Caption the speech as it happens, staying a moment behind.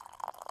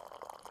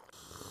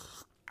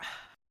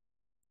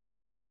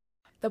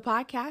the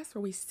podcast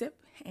where we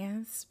sip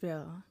and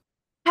spill.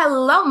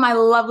 Hello, my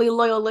lovely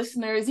loyal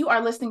listeners. You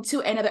are listening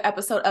to another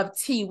episode of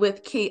Tea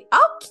with Key.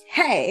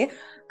 Okay,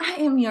 I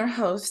am your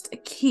host,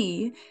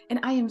 Key, and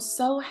I am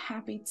so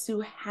happy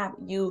to have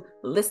you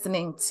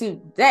listening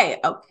today.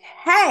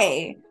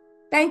 Okay,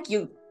 thank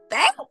you.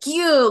 Thank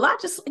you.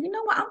 You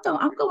know what?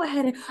 I'm go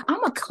ahead and I'm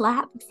gonna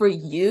clap for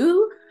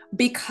you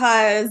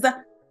because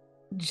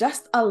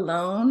just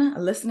alone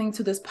listening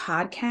to this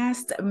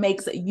podcast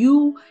makes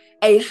you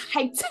a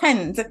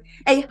heightened,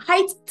 a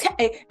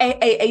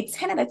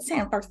 10 out of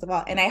 10, first of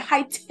all, and a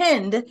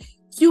heightened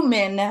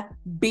human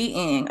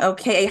being,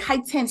 okay? A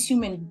heightened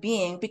human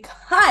being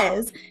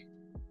because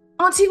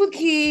on Tea with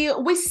Key,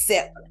 we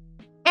sip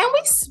and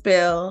we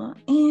spill,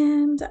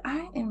 and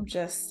I am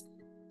just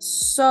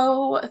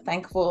so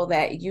thankful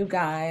that you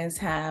guys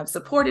have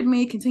supported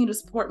me, continue to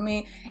support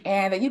me,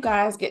 and that you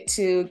guys get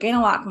to gain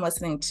a lot from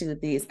listening to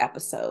these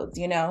episodes,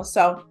 you know.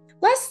 So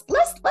let's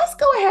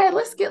go ahead.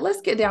 Let's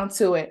get down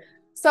to it.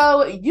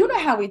 So you know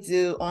how we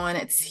do on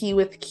Tea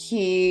with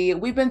Key.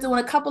 We've been doing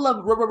a couple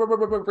of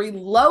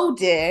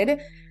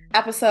reloaded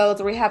episodes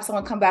where we have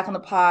someone come back on the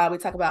pod. We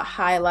talk about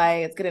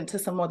highlights, get into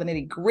some more of the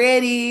nitty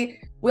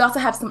gritty. We also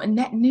have some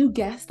net new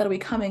guests that'll be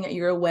coming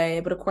your way.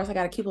 But of course, I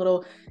got to keep a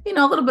little bit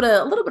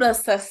of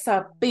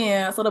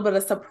suspense, a little bit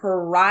of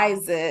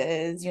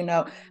surprises. You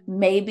know,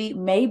 maybe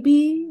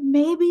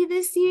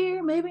this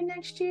year, maybe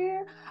next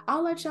year.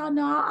 I'll let y'all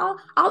know.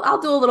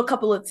 I'll do a little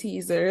couple of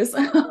teasers.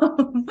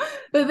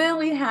 But then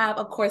we have,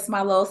 of course,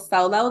 my little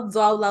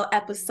solo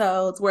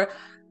episodes where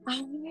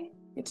I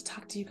get to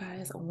talk to you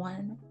guys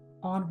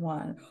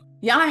one-on-one.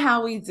 Y'all know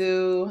how we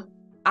do.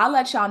 I'll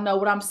let y'all know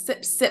what I'm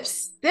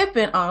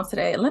sipping on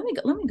today. Let me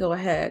go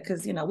ahead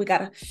because you know we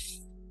gotta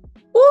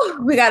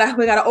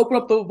open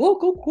up the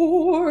vocal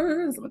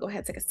cords. Let me go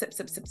ahead and take a sip.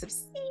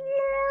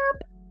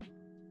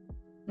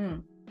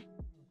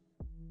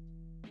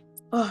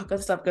 Oh,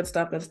 good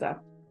stuff.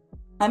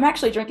 I'm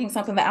actually drinking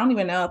something that I don't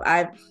even know if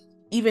I've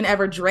even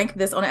ever drank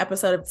this on an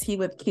episode of Tea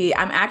with Key.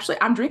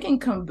 I'm drinking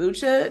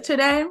kombucha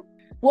today.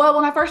 Well,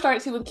 when I first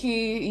started Tea with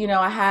Key, you know,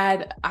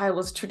 I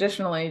was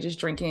traditionally just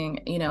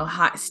drinking, you know,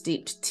 hot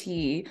steeped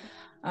tea.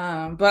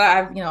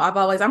 But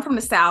I'm from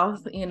the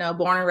South, you know,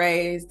 born and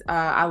raised.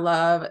 I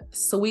love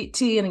sweet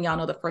tea. And y'all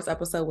know the first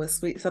episode was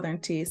sweet Southern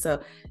tea.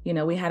 So, you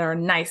know, we had our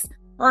nice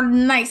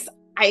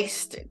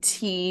iced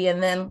tea.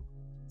 And then,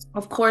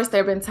 of course,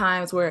 there have been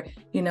times where,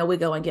 you know, we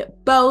go and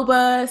get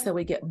boba. So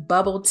we get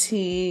bubble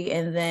tea.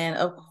 And then,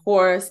 of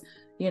course,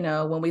 you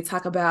know, when we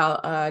talk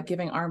about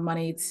giving our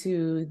money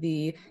to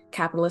the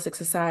capitalistic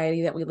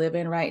society that we live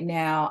in right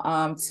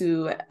now,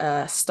 to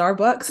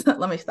Starbucks.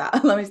 Let me stop.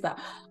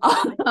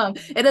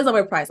 It is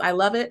overpriced. I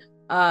love it.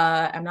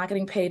 I'm not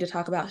getting paid to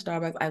talk about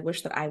Starbucks. I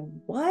wish that I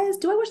was.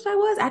 Do I wish that I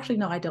was? Actually,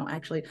 no, I don't.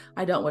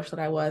 I don't wish that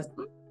I was.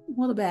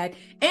 Well, the bag.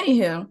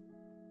 Anywho,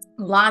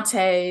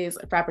 lattes,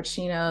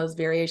 frappuccinos,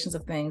 variations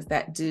of things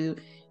that do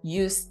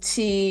use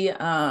tea.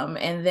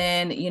 And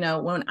then, you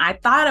know, when I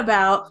thought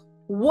about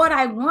what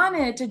I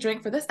wanted to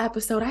drink for this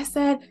episode, I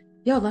said,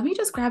 yo, let me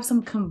just grab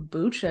some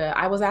kombucha.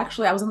 I was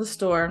in the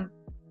store.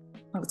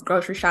 I was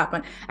grocery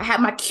shopping. I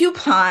had my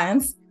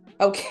coupons.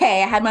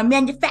 Okay. I had my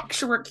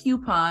manufacturer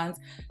coupons.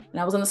 And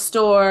I was in the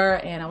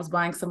store and I was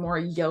buying some more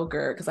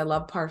yogurt because I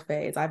love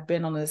parfaits. I've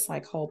been on this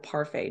like whole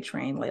parfait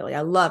train lately.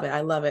 I love it.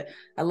 I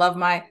love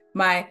my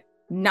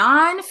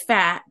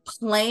non-fat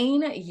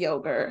plain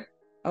yogurt.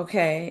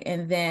 Okay.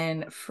 And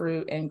then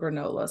fruit and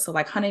granola. So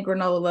like honey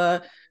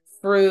granola,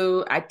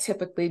 fruit. I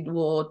typically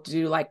will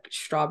do like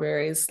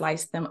strawberries,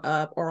 slice them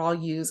up, or I'll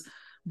use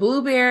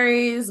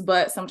blueberries,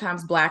 but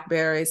sometimes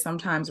blackberries,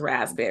 sometimes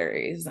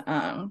raspberries.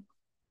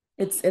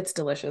 It's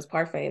delicious.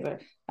 Parfaits are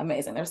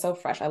amazing. They're so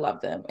fresh. I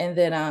love them. And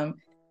then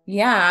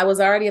yeah, I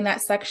was already in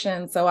that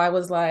section. So I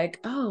was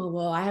like, oh,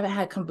 well, I haven't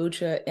had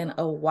kombucha in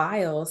a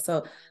while.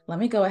 So let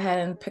me go ahead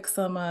and pick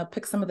some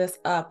of this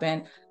up.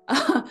 And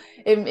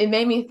it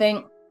made me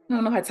think, I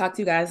don't know if I talked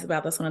to you guys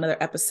about this on another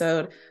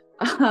episode.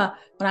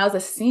 When I was a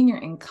senior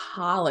in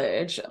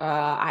college,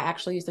 I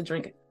actually used to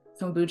drink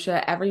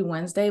kombucha every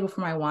Wednesday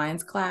before my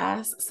wines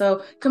class.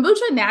 So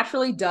kombucha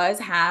naturally does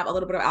have a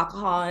little bit of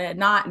alcohol in it,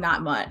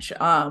 not much,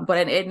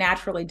 but it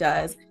naturally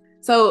does.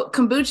 So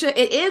kombucha,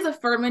 it is a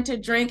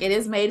fermented drink. It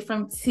is made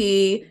from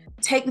tea.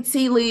 Take the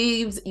tea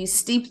leaves, you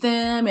steep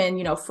them in,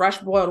 you know, fresh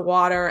boiled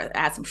water,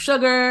 add some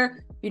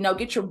sugar, you know,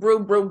 get your brew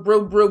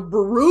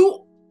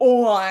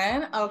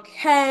on,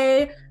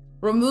 okay?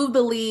 Remove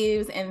the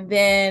leaves, and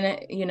then,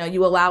 you know,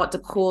 you allow it to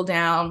cool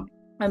down.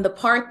 And the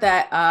part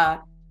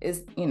that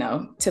is, you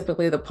know,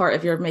 typically the part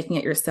if you're making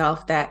it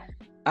yourself that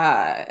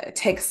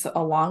takes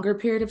a longer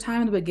period of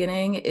time in the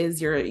beginning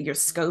is your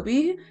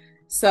SCOBY.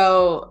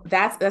 So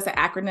that's an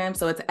acronym.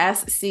 So it's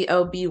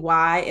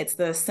SCOBY. It's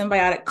the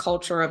symbiotic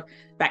culture of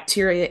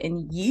bacteria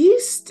and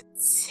yeast.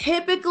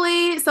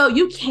 Typically, so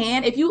you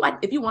can, if you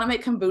want to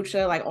make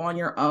kombucha like on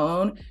your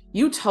own,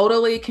 you could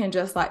totally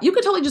just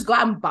go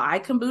out and buy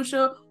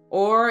kombucha.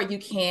 or you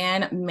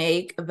can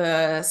make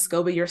the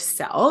SCOBY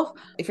yourself.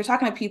 If you're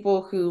talking to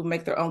people who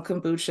make their own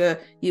kombucha,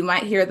 you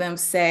might hear them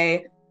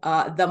say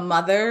the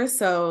mother.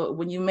 So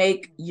when you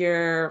make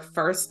your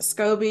first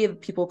SCOBY,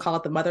 people call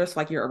it the mother, so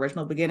like your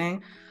original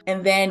beginning.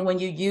 And then when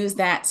you use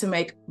that to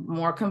make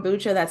more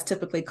kombucha, that's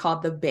typically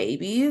called the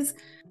babies.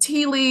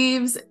 Tea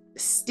leaves,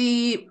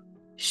 steep,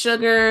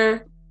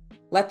 sugar,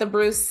 let the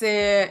brew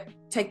sit,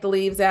 take the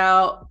leaves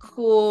out,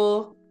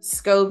 cool,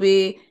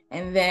 SCOBY,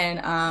 and then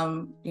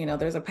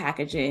there's a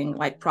packaging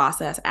like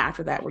process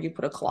after that where you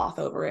put a cloth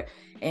over it.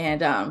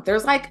 And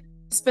there's like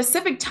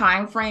specific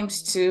time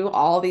frames too.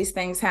 All these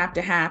things have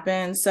to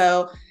happen.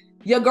 So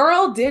your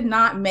girl did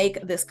not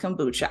make this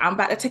kombucha. I'm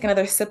about to take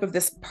another sip of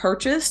this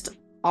purchased,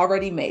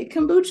 already made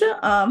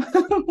kombucha.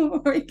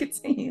 Before we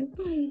continue.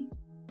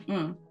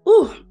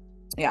 Ooh,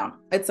 yeah,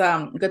 it's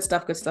good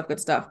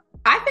stuff.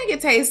 I think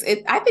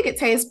it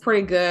tastes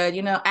pretty good.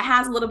 You know, it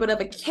has a little bit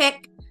of a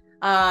kick.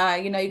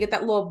 You get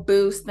that little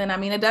boost. And I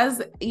mean, it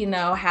does,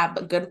 have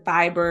a good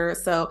fiber.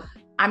 So,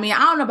 I mean, I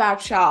don't know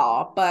about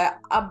y'all, but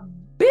a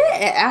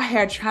bit out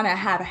here trying to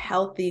have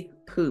healthy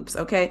poops.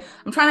 Okay.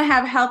 I'm trying to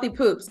have healthy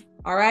poops.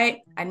 All right.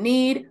 I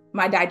need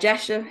my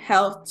digestion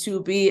health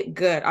to be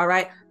good. All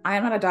right. I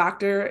am not a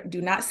doctor.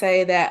 Do not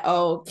say that,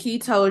 oh, Key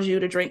told you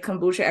to drink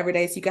kombucha every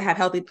day so you can have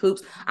healthy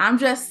poops. I'm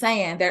just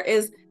saying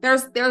there's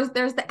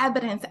the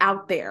evidence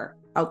out there.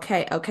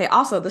 Okay.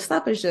 Also, the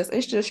stuff is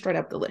it's just straight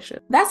up delicious.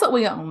 That's what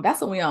we own.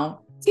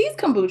 Key's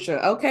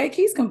kombucha. Okay.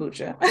 Key's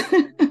kombucha.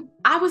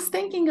 I was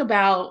thinking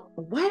about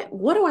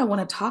what do I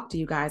want to talk to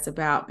you guys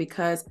about?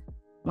 Because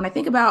when I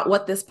think about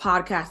what this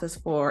podcast is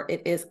for,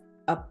 it is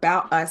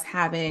about us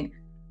having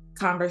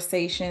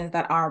conversations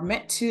that are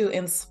meant to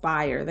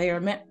inspire. They are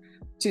meant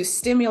to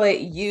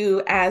stimulate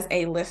you as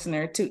a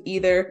listener to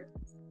either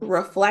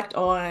reflect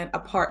on a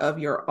part of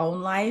your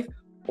own life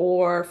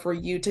or for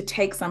you to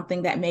take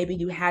something that maybe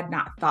you had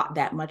not thought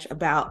that much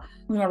about,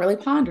 really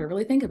ponder,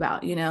 really think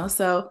about,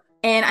 So,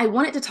 and I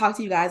wanted to talk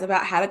to you guys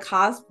about how to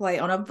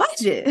cosplay on a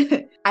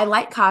budget. I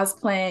like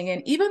cosplaying.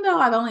 And even though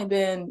I've only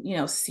been,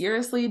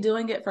 seriously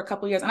doing it for a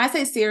couple of years, and I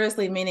say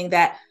seriously, meaning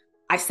that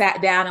I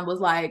sat down and was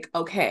like,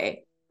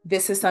 okay,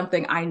 this is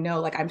something I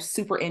know, like I'm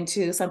super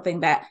into,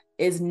 something that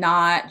is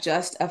not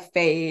just a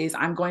phase.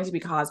 I'm going to be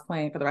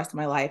cosplaying for the rest of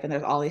my life. And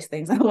there's all these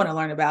things I want to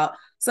learn about.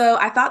 So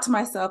I thought to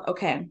myself,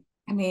 okay,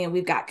 I mean,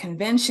 we've got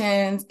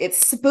conventions.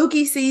 It's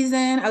spooky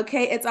season.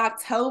 Okay. It's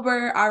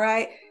October. All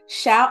right.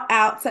 Shout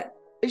out to,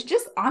 it's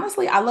just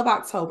honestly, I love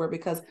October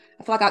because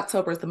I feel like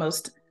October is the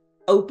most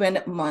open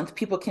month.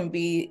 People can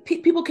be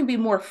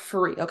more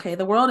free. Okay.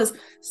 The world is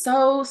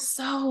so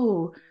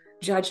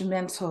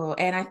judgmental.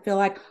 And I feel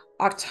like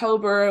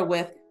October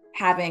with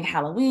having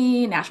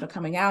Halloween, National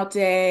Coming Out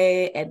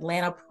Day,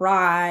 Atlanta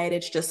Pride,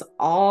 it's just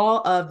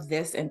all of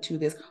this into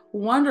this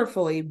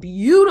wonderfully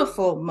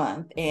beautiful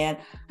month. And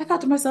I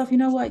thought to myself, you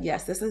know what?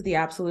 Yes, this is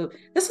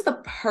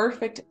the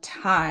perfect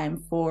time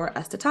for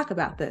us to talk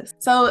about this.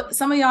 So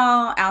some of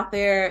y'all out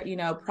there,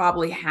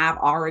 probably have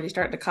already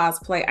started to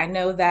cosplay. I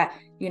know that,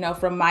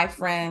 from my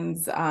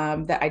friends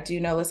that I do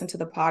know listen to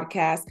the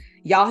podcast,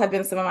 y'all have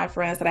been some of my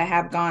friends that I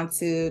have gone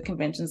to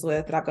conventions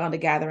with, that I've gone to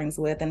gatherings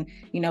with, and,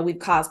 we've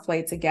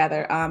cosplayed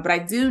together. But I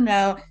do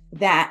know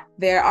that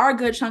there are a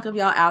good chunk of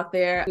y'all out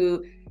there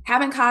who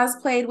haven't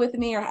cosplayed with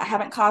me or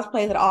haven't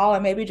cosplayed at all,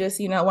 and maybe just,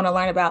 want to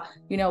learn about,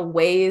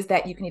 ways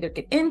that you can either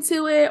get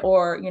into it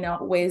or,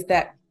 ways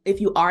that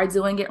if you are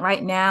doing it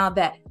right now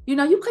that, you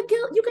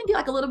can get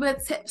like a little bit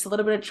of tips, a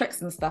little bit of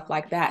tricks and stuff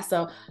like that.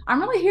 So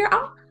I'm really here.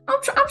 I'm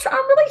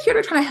really here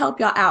to try to help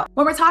y'all out.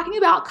 When we're talking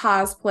about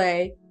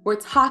cosplay, we're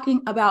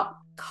talking about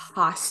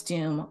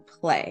costume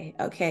play.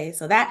 Okay.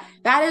 So that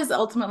is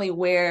ultimately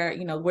where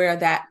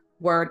that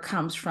word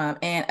comes from.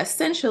 And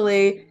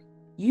essentially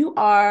you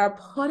are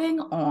putting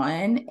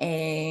on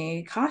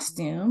a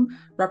costume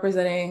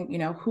representing,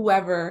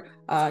 whoever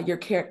your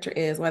character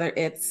is, whether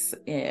it's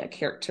a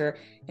character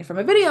from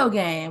a video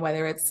game,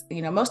 whether it's,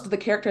 most of the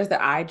characters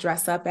that I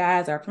dress up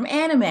as are from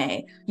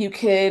anime. You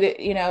could,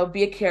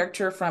 be a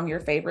character from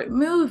your favorite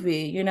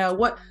movie,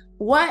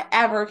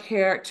 whatever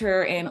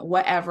character in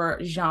whatever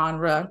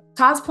genre.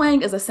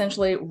 Cosplaying is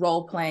essentially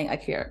role playing a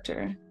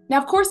character. Now,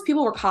 of course,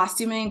 people were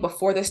costuming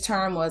before this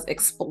term was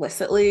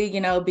explicitly,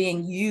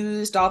 being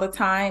used all the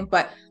time.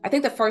 But I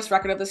think the first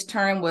record of this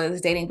term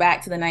was dating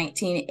back to the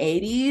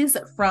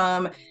 1980s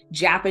from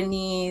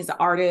Japanese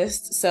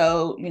artists.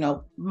 So,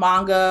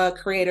 manga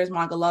creators,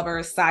 manga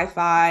lovers,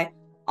 sci-fi,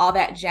 all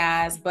that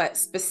jazz. But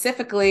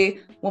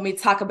specifically, when we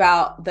talk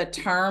about the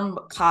term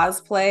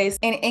cosplay,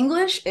 in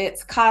English,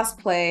 it's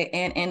cosplay.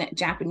 And in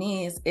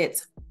Japanese,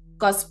 it's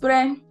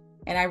cosplay.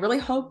 And I really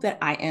hope that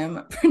I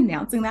am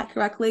pronouncing that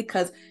correctly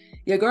because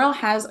your girl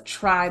has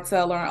tried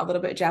to learn a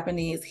little bit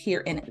Japanese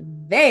here and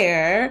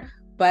there,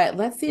 but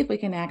let's see if we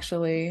can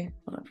actually,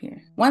 hold up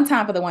here. One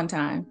time for the one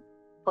time.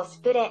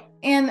 Cosplay.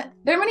 And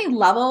there are many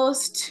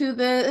levels to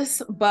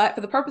this, but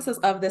for the purposes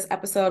of this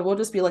episode, we'll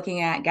just be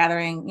looking at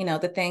gathering,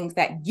 the things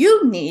that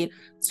you need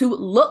to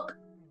look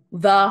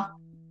the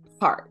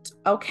part,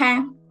 okay?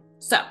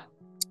 So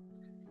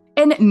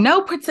In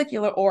no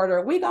particular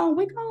order, we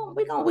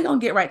gonna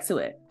get right to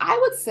it. I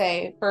would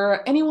say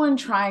for anyone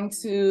trying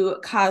to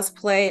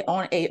cosplay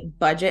on a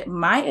budget,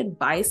 my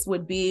advice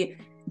would be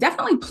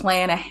definitely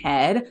plan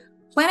ahead.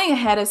 Planning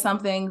ahead is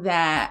something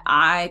that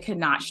I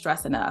cannot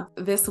stress enough.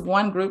 This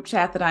one group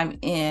chat that I'm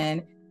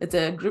in, it's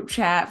a group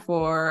chat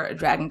for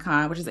Dragon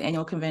Con, which is an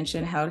annual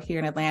convention held here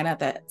in Atlanta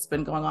that's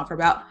been going on for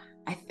about,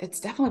 it's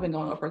definitely been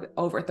going on for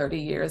over 30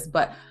 years,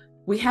 but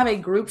we have a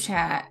group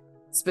chat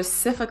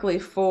specifically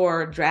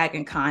for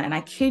Dragon Con. And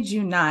I kid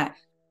you not,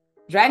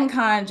 Dragon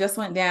Con just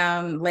went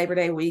down Labor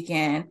Day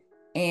weekend.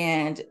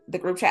 And the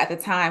group chat at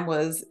the time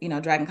was,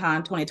 Dragon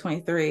Con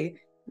 2023.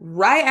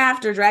 Right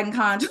after Dragon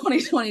Con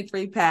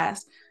 2023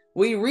 passed,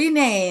 we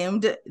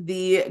renamed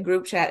the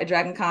group chat at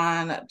Dragon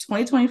Con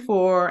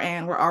 2024.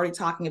 And we're already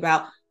talking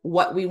about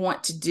what we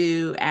want to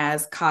do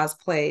as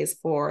cosplays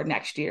for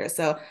next year.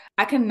 So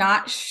I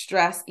cannot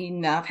stress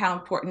enough how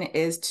important it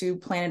is to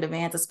plan in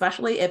advance,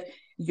 especially if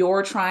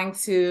you're trying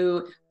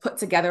to put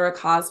together a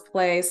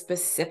cosplay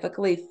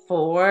specifically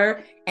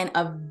for an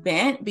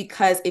event.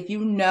 Because if you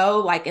know,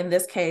 like in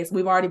this case,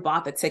 we've already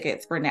bought the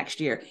tickets for next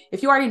year.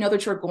 If you already know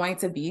that you're going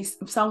to be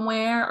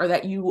somewhere or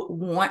that you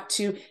want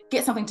to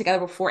get something together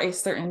before a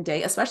certain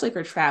date, especially if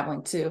you're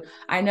traveling too.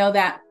 I know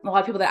that a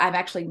lot of people that I've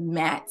actually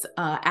met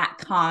at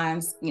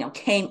cons,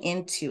 came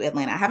into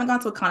Atlanta. I haven't gone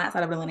to a con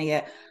outside of Atlanta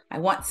yet. I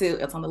want to,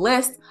 it's on the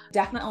list.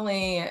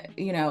 Definitely,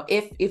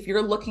 if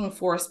you're looking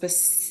for a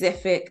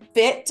specific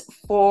fit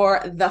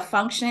for the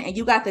function and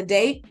you got the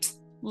date,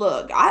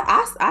 look,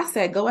 I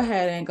said go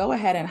ahead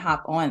and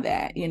hop on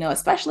that,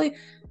 especially,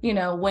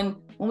 when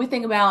we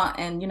think about,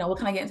 and, we'll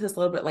kind of get into this a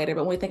little bit later,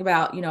 but when we think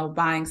about,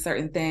 buying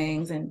certain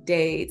things and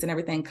dates and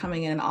everything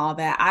coming in and all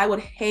that,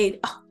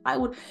 it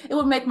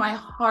would make my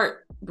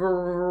heart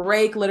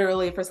break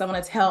literally for someone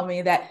to tell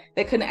me that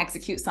they couldn't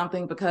execute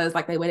something because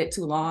like they waited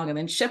too long and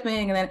then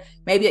shipping and then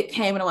maybe it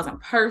came and it wasn't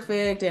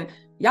perfect. And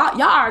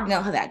y'all already know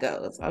how that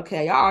goes.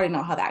 Okay. Y'all already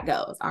know how that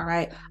goes. All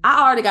right.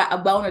 I already got a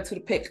bone or two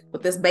to pick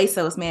with this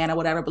Bezos man or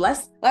whatever, but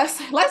let's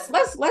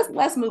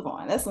move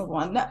on. Let's move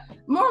on. No,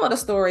 moral of the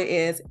story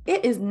is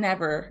it is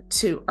never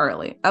too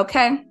early.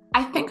 Okay.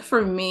 I think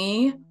for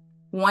me,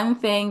 one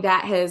thing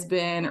that has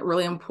been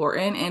really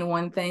important and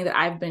one thing that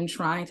I've been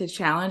trying to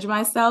challenge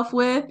myself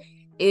with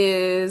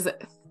is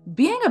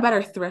being a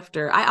better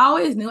thrifter. I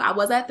always knew I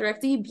was a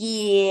thrifty.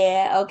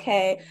 Yeah,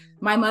 okay.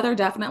 My mother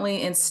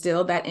definitely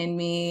instilled that in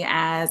me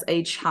as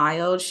a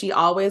child. She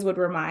always would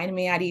remind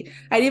me, I'd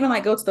even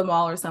like go to the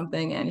mall or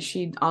something and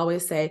she'd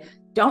always say,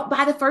 don't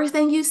buy the first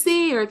thing you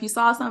see, or if you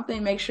saw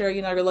something, make sure,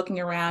 you're looking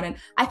around. And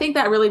I think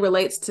that really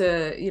relates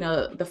to,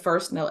 the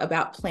first note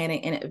about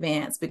planning in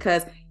advance,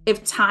 because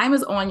if time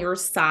is on your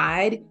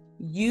side,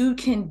 you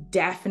can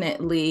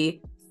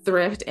definitely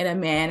thrift in a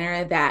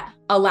manner that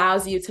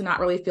allows you to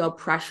not really feel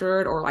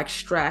pressured or like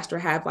stressed or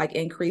have like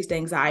increased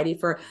anxiety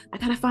for, I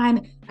gotta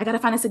find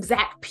this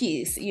exact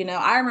piece.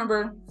 I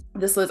remember I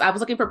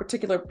was looking for a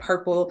particular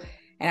purple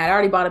and I'd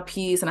already bought a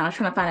piece and I was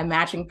trying to find a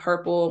matching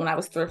purple when I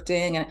was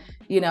thrifting. And,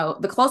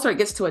 the closer it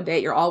gets to a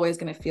date, you're always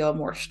going to feel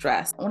more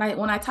stressed. When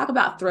I talk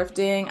about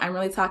thrifting, I'm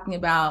really talking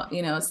about,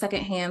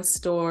 secondhand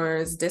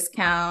stores,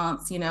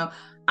 discounts,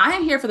 I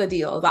am here for the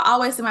deals. I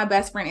always say my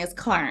best friend is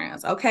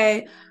clearance.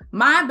 Okay.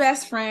 My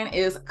best friend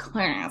is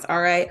clearance.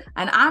 All right.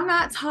 And I'm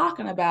not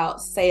talking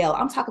about sale.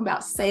 I'm talking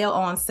about sale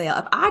on sale.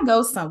 If I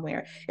go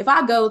somewhere, if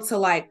I go to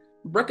like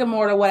brick and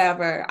mortar,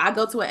 whatever, I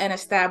go to an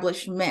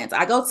establishment,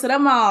 I go to the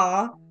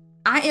mall,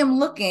 I'm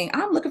looking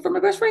for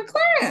my best friend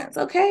clearance.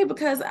 Okay.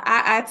 Because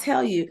I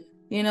tell you,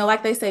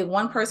 like they say,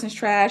 one person's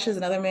trash is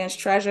another man's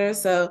treasure.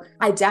 So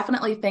I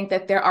definitely think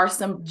that there are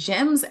some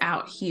gems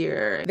out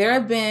here. There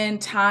have been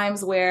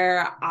times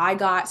where I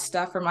got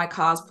stuff for my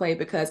cosplay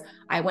because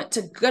I went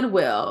to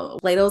Goodwill,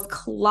 Plato's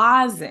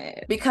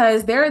Closet,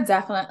 because there are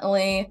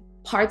definitely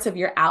parts of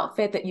your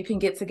outfit that you can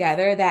get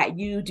together that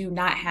you do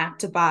not have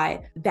to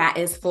buy that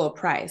is full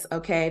price.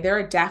 Okay. There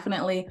are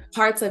definitely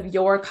parts of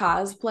your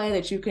cosplay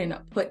that you can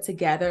put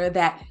together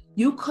that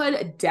you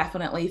could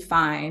definitely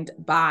find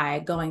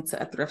by going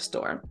to a thrift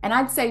store. And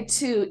I'd say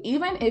too,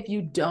 even if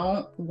you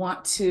don't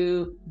want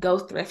to go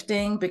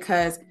thrifting,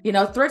 because,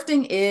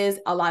 thrifting is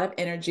a lot of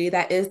energy,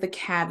 that is the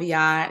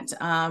caveat.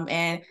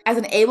 And as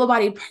an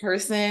able-bodied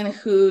person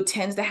who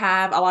tends to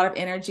have a lot of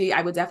energy,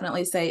 I would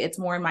definitely say it's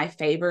more in my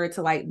favor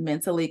to like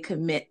mentally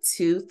commit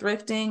to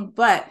thrifting.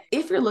 But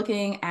if you're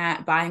looking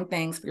at buying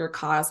things for your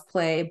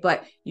cosplay,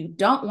 but you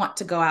don't want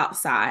to go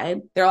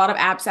outside, there are a lot of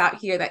apps out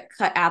here that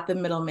cut out the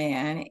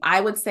middleman. I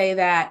would say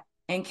that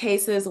in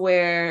cases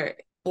where,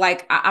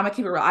 like, I'm gonna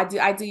keep it real, I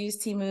do use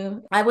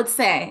Temu. I would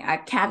say a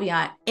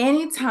caveat: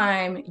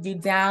 anytime you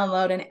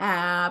download an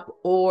app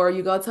or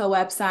you go to a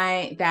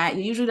website that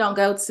you usually don't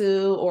go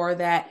to, or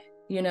that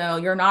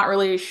you're not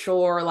really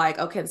sure, like,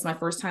 okay, this is my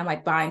first time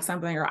like buying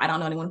something, or I don't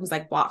know anyone who's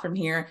like bought from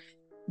here,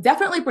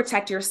 definitely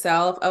protect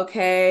yourself.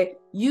 Okay,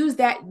 use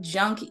that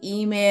junk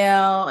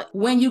email.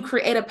 When you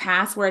create a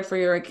password for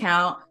your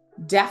account,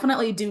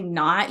 definitely do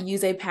not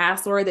use a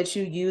password that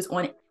you use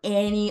on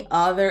any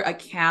other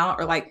account,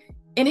 or like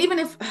And even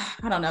if,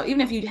 I don't know,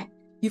 even if you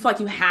feel like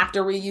you have to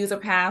reuse a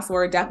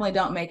password, definitely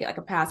don't make it like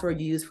a password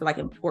you use for like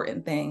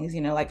important things,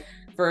 like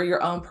for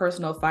your own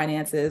personal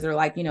finances or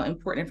like,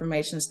 important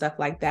information, stuff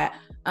like that.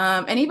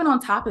 And even on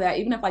top of that,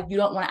 even if like you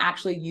don't want to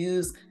actually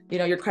use,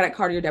 your credit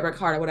card or your debit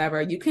card or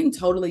whatever, you can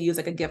totally use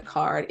like a gift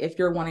card if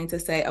you're wanting to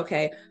say,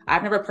 okay,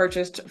 I've never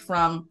purchased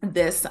from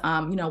this,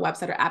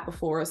 website or app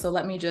before. So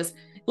let me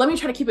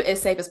try to keep it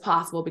as safe as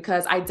possible,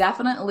 because I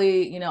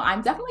definitely,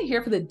 I'm definitely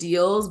here for the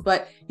deals,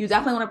 but you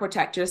definitely want to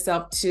protect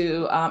yourself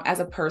too, as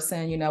a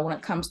person, when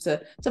it comes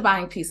to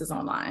buying pieces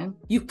online.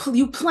 You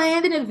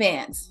planned in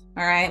advance.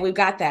 All right, we've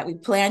got that. We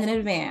planned in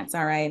advance.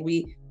 All right,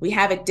 we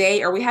have a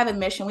date, or we have a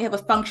mission, we have a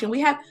function,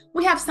 we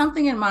have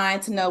something in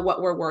mind to know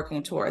what we're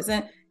working towards.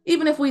 And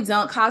even if we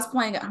don't,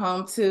 cosplaying at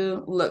home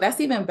too, look,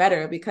 that's even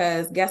better,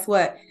 because guess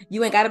what?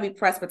 You ain't got to be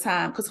pressed for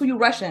time, because who you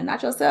rushing?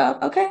 Not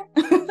yourself, okay?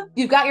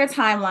 You've got your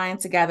timeline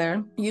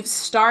together. You've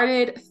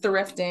started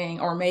thrifting,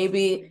 or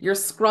maybe you're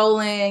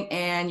scrolling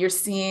and you're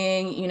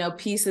seeing,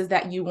 pieces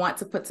that you want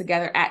to put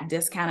together at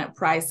discounted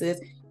prices.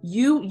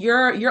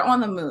 You're on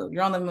the move.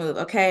 You're on the move,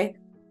 okay?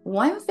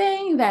 One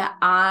thing that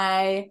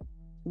I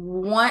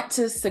want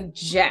to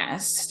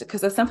suggest,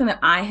 because it's something that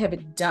I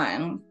have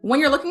done,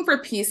 when you're looking for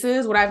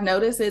pieces, what I've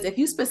noticed is if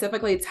you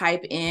specifically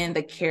type in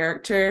the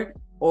character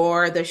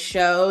or the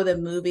show, the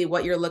movie,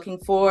 what you're looking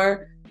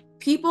for,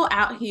 people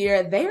out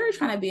here, they are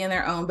trying to be in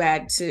their own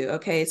bag too.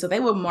 Okay. So they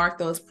will mark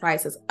those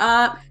prices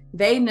up.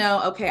 They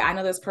know, okay, I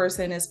know this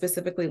person is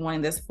specifically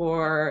wanting this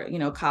for,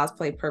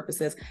 cosplay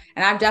purposes.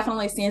 And I've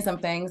definitely seen some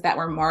things that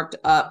were marked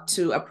up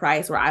to a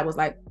price where I was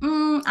like,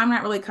 I'm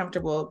not really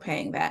comfortable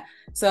paying that.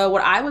 So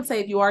what I would say,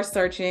 if you are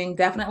searching,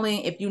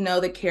 definitely if you know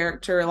the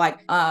character,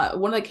 like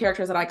one of the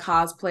characters that I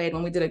cosplayed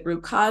when we did a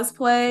group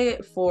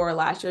cosplay for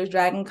last year's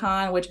Dragon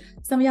Con, which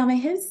some of y'all may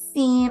have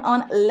seen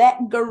on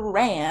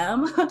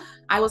Letgram,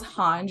 I was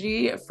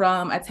Hanji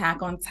from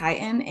Attack on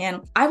Titan.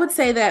 And I would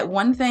say that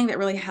one thing that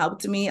really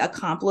helped me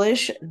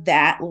accomplish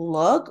that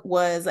look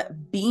was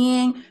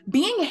being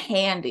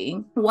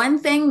handy. One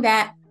thing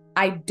that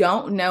I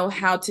don't know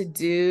how to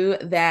do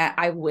that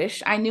I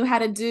wish I knew how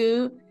to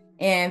do,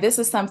 and this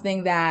is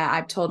something that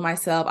I've told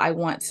myself I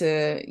want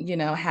to,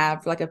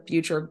 have like a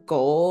future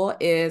goal,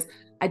 is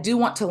I do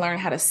want to learn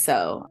how to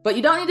sew, but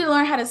you don't need to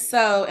learn how to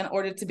sew in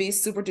order to be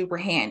super duper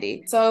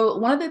handy. So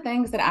one of the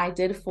things that I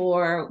did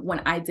for when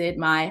I did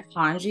my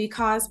Hanji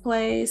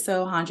cosplay,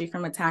 so Hanji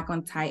from Attack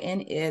on Titan,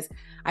 is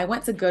I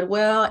went to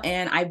Goodwill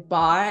and I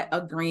bought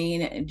a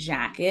green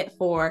jacket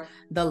for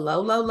the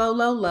low, low, low,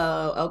 low,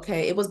 low.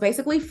 Okay. It was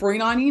basically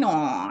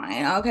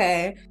 $3.99.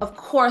 Okay. Of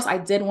course, I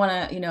did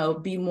want to,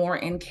 be more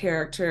in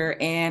character,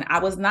 and I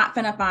was not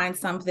going to find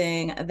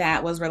something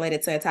that was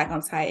related to Attack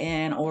on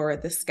Titan or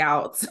the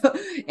Scouts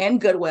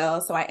and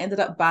Goodwill. So I ended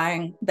up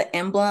buying the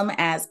emblem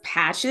as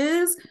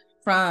patches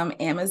from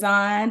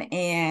Amazon.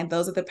 And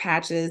those are the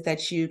patches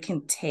that you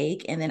can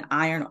take and then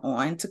iron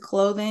on to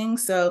clothing.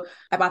 So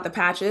I bought the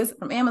patches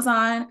from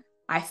Amazon.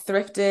 I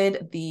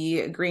thrifted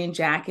the green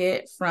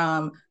jacket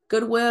from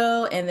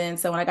Goodwill. And then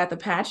so when I got the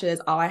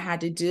patches, all I had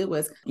to do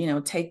was,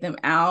 take them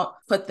out,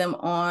 put them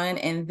on,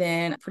 and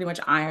then pretty much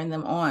iron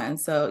them on.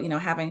 So,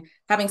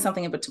 having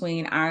something in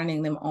between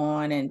ironing them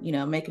on and,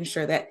 making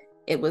sure that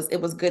it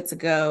was good to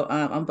go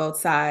on both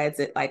sides.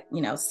 It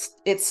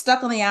it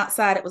stuck on the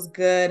outside, it was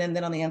good, and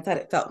then on the inside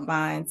it felt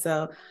fine.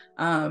 So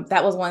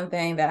that was one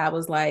thing that I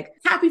was like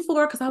happy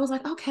for, because I was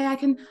like, okay, I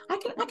can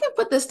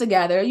put this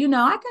together. I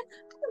can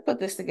put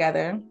this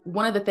together.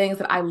 One of the things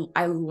that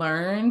I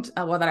learned,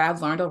 that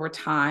I've learned over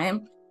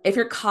time, if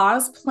you're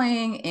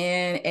cosplaying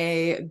in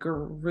a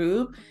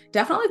group,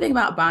 definitely think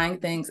about buying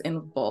things in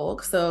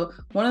bulk. So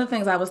one of the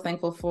things I was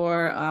thankful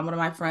for, one of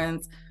my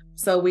friends,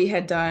 so we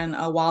had done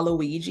a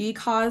Waluigi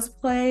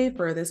cosplay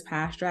for this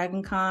past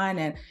Dragon Con,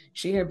 and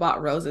she had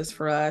bought roses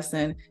for us.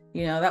 And,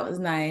 that was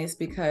nice,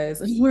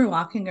 because we're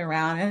walking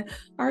around and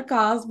our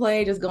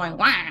cosplay just going,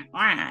 wah,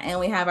 wah, and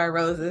we have our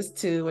roses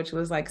too, which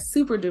was like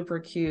super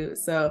duper cute.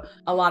 So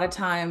a lot of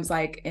times,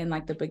 like in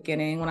like the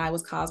beginning when I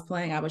was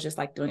cosplaying, I was just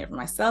like doing it for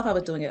myself. I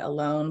was doing it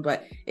alone.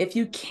 But if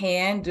you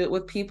can do it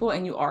with people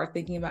and you are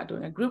thinking about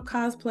doing a group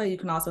cosplay, you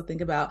can also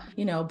think about,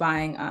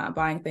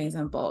 buying things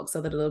in bulk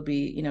so that it'll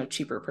be,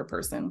 cheaper per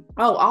person.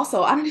 Oh,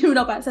 also, I don't even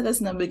know if I said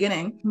this in the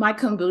beginning. My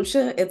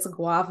kombucha, it's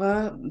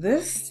guava.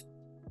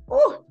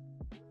 Oh,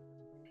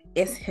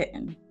 it's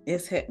hitting.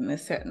 It's hitting.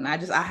 It's hitting. I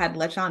had to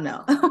let y'all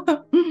know.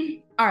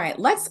 All right,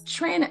 let's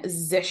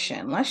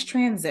transition.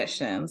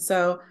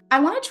 So I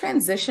want to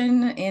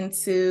transition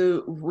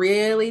into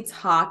really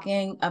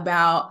talking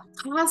about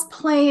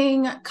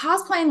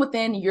cosplaying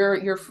within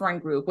your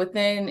friend group.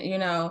 Within,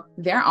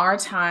 there are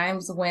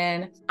times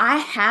when I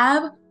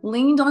have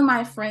leaned on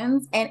my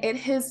friends and it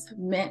has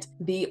meant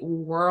the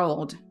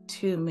world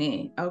to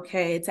me,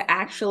 okay, to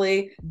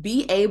actually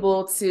be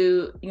able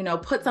to,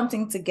 put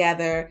something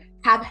together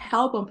have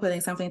help on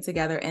putting something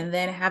together, and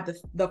then have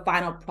the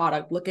final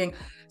product looking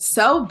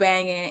so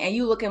banging, and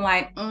you looking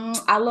like,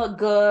 I look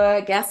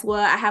good. Guess what?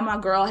 I have my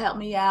girl help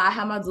me out. I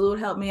have my dude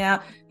help me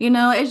out.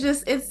 It's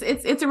just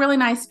it's a really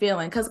nice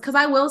feeling. Because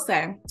I will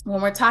say,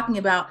 when we're talking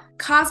about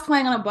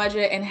cosplaying on a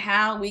budget and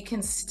how we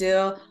can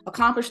still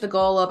accomplish the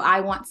goal of,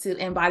 I want to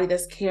embody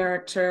this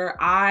character,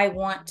 I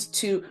want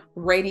to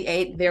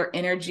radiate their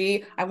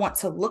energy, I want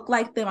to look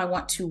like them, I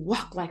want to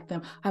walk like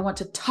them, I want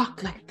to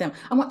talk like them,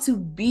 I want to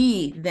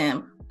be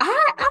them.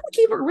 I would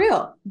keep it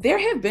real. There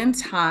have been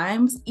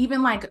times,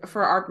 even like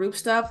for our group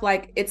stuff,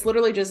 like it's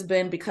literally just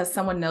been because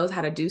someone knows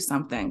how to do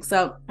something.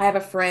 So I have a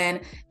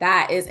friend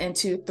that is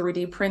into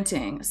 3D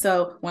printing.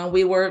 So when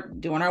we were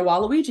doing our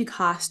Waluigi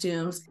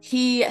costumes,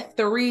 he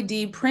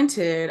 3D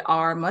printed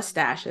our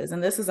mustaches.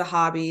 And this is a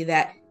hobby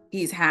that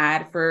he's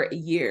had for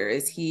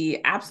years.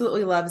 He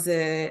absolutely loves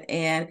it.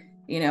 And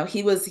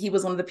he was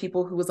one of the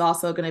people who was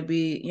also going to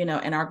be, in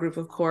our group,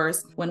 of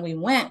course, when we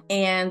went.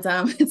 And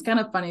it's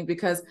kind of funny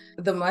because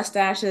the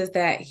mustaches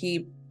that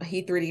he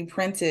 3D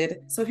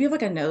printed. So if you have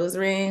like a nose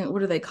ring,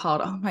 what are they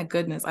called? Oh my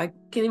goodness, I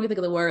can't even think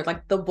of the word.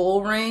 Like the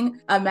bull ring.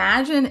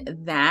 Imagine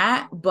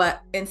that,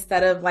 but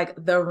instead of like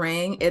the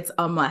ring, it's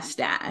a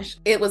mustache.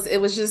 It was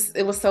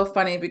so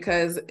funny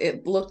because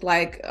it looked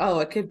like, oh,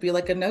 it could be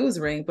like a nose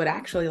ring, but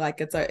actually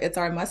like it's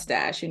our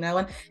mustache, and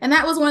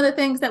that was one of the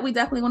things that we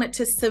definitely wanted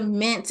to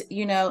cement,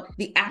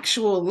 the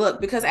actual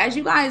look, because as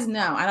you guys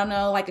know, I don't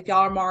know like if y'all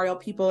are Mario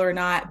people or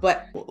not,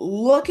 but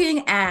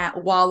looking at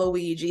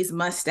Waluigi's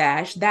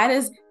mustache, that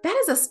is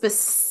a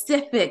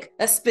specific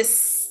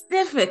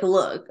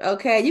look.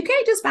 Okay. You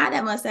can't just find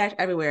that mustache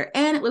everywhere.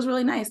 And it was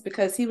really nice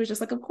because he was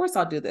just like, of course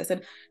I'll do this.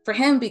 And for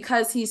him,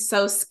 because he's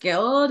so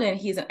skilled and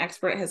he's an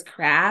expert at his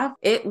craft,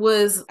 it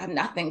was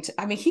nothing to,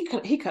 I mean, he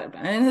could have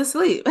done it in his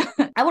sleep.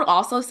 I would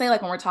also say,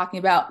 like, when we're talking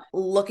about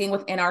looking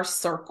within our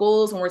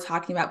circles, when we're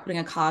talking about putting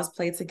a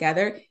cosplay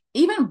together,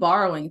 even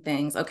borrowing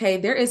things, okay,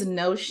 there is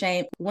no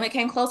shame. When it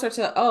came closer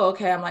to, oh,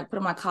 okay, I'm like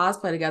putting my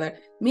cosplay together,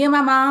 me and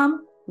my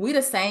mom, we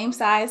the same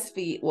size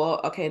feet. Well,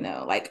 okay,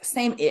 no, like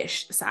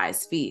same-ish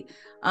size feet.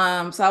 So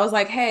I was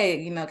like,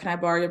 hey, can I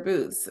borrow your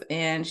boots?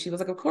 And she was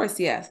like, of course,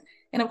 yes.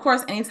 And of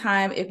course,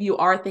 anytime if you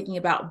are thinking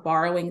about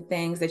borrowing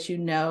things that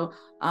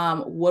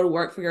would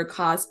work for your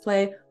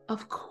cosplay,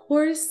 of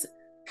course,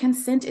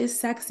 consent is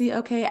sexy.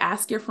 Okay,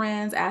 ask your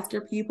friends, ask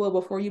your people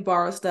before you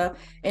borrow stuff.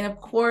 And of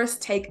course,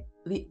 take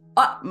the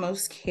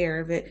utmost care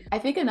of it. I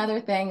think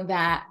another thing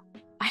that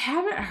I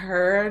haven't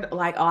heard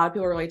like a lot of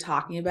people really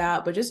talking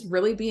about, but just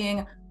really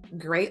being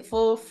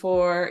grateful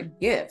for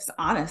gifts,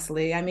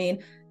 honestly. I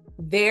mean,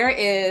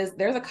 there's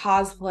a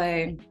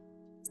cosplay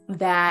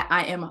that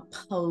I am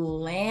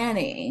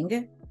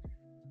planning,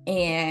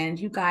 and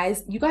you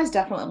guys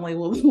definitely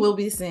will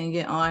be seeing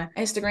it on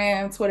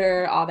Instagram,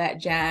 Twitter, all that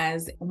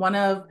jazz. One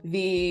of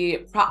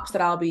the props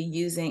that I'll be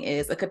using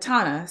is a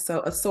katana,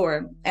 so a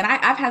sword. And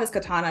I've had this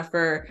katana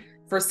for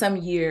some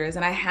years,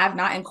 and I have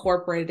not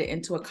incorporated it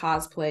into a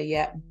cosplay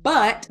yet,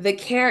 but the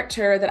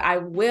character that I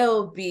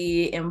will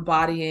be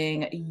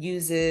embodying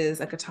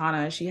uses a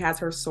katana. She has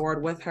her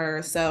sword with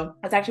her. So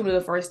it's actually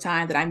the first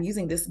time that I'm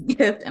using this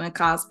gift in a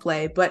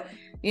cosplay. But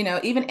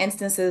even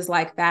instances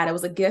like that, it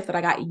was a gift that I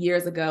got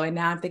years ago, and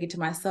now I'm thinking to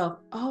myself,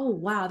 oh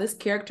wow, this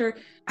character,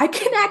 I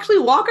can actually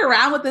walk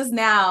around with this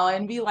now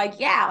and be like,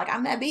 yeah, like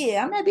I'm that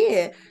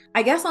big.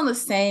 I guess on the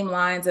same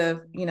lines of,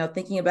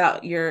 thinking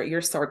about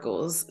your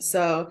circles.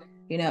 So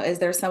is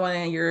there someone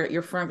in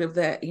your friend group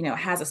that,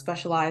 has a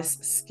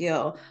specialized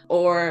skill?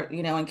 Or,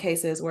 in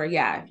cases where,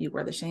 yeah, if you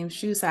wear the same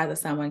shoe size as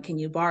someone, can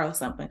you borrow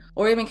something?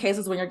 Or even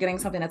cases when you're getting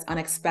something that's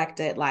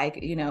unexpected, like,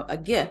 a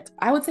gift.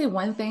 I would say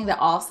one thing that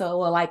also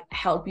will like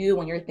help you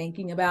when you're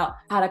thinking about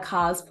how to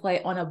cosplay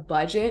on a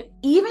budget,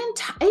 even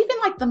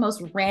like the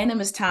most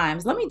randomest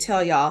times. Let me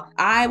tell y'all,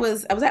 I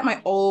was at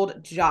my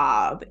old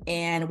job,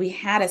 and we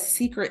had a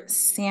secret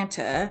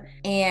Santa,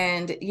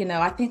 and,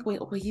 I think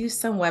we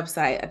used some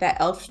website, that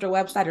Elfster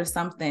website or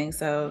something.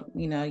 So,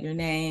 your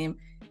name,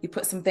 you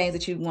put some things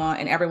that you want,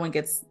 and everyone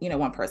gets,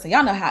 one person.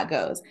 Y'all know how it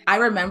goes. I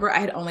remember I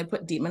had only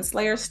put Demon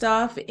Slayer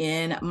stuff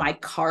in my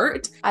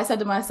cart. I said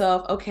to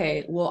myself,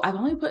 okay, well, I've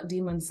only put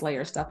Demon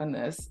Slayer stuff in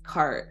this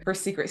cart for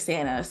Secret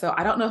Santa. So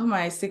I don't know who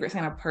my Secret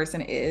Santa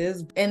person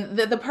is. And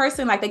the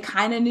person, like, they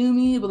kind of knew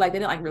me, but like they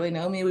didn't like really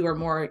know me. We were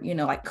more,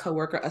 like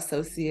coworker,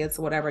 associates,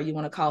 whatever you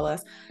want to call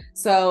us.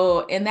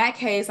 So in that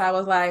case, I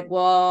was like,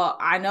 well,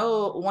 I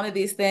know one of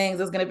these things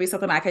is going to be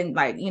something I can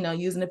like,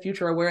 use in the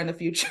future or wear in the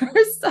future.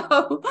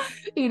 So,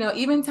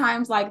 even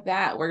times like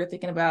that where you're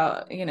thinking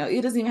about,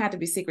 it doesn't even have to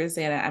be Secret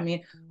Santa. I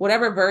mean,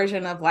 whatever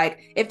version of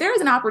like, if there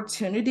is an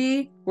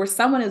opportunity where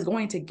someone is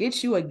going to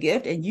get you a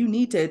gift and you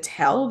need to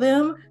tell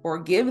them or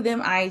give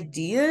them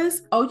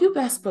ideas, oh, you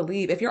best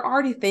believe if you're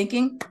already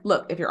thinking,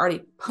 look, if you're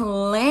already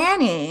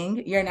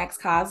planning your next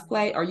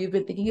cosplay or you've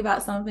been thinking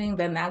about something,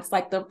 then that's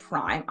like the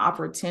prime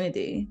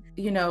opportunity.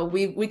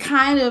 We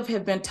kind of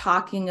have been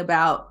talking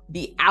about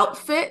the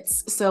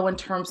outfits. So in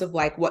terms of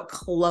like what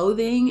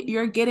clothing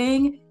you're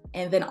getting,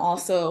 and then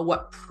also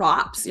what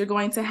props you're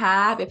going to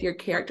have if your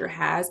character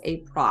has a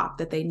prop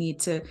that they need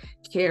to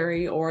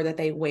carry or that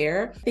they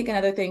wear. I think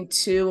another thing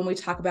too, when we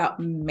talk about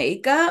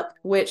makeup,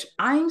 which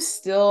I'm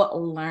still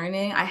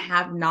learning, I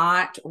have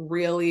not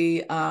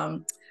really, I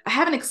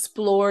haven't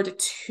explored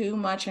too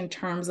much in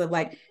terms of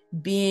like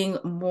being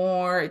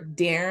more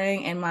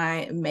daring in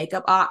my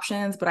makeup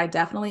options, but I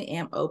definitely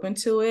am open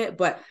to it.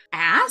 But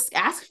ask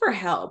for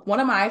help. One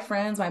of my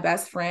friends, my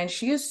best friend,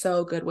 she is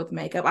so good with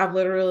makeup. I've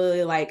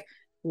literally like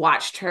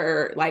watched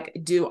her like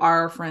do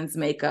our friends'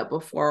 makeup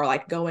before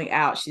like going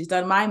out. She's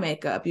done my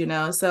makeup, you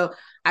know. So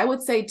I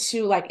would say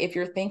too, like if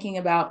you're thinking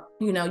about,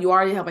 you know, you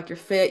already have like your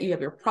fit, you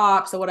have your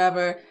props or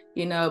whatever,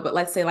 you know, but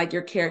let's say like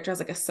your character has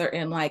like a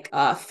certain like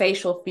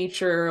facial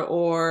feature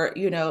or,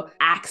 you know,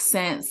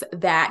 accents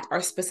that are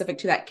specific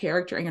to that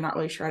character and you're not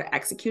really sure how to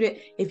execute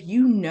it. If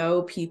you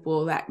know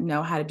people that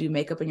know how to do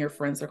makeup in your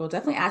friend circle,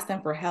 definitely ask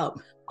them for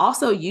help.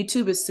 Also,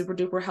 YouTube is super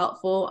duper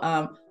helpful.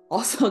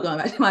 Also going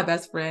back to my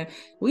best friend,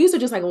 we used to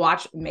just like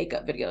watch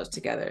makeup videos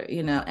together,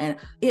 you know, and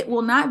it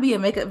will not be a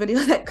makeup video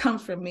that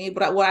comes from me.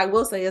 But what I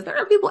will say is there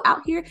are people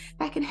out here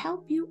that can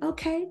help you.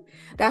 Okay.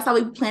 That's how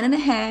we planning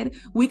ahead.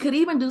 We could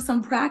even do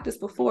some practice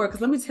before. Cause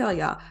let me tell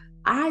y'all,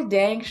 I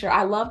dang sure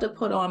I love to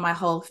put on my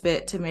whole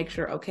fit to make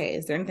sure, okay,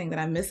 is there anything that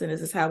I'm missing?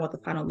 Is this how I want the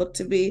final look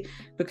to be?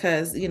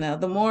 Because, you know,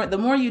 the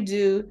more you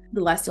do,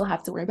 the less you'll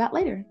have to worry about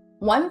later.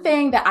 One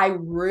thing that I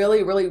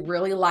really, really,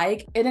 really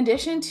like, in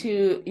addition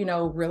to, you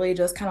know, really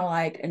just kind of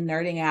like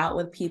nerding out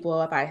with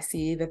people if I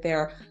see that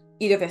they're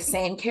either the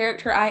same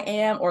character I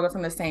am, or they're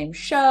from the same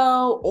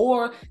show,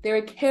 or they're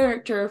a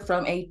character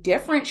from a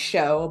different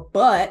show,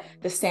 but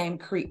the same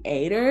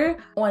creator,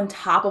 on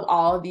top of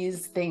all of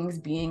these things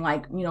being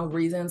like, you know,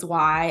 reasons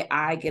why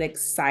I get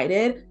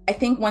excited. I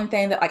think one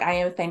thing that like I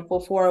am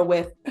thankful for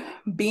with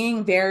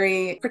being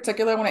very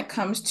particular when it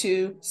comes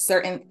to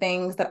certain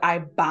things that I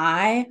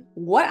buy,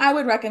 what I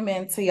would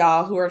recommend to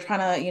y'all who are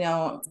trying to, you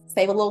know,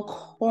 save a little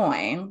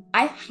coin,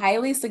 I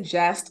highly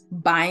suggest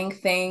buying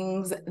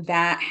things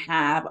that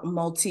have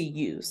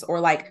multi-use, or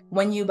like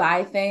when you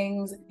buy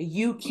things,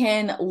 you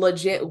can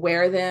legit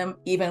wear them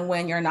even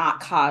when you're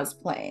not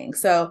cosplaying.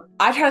 So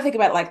I try to think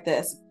about it like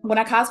this. When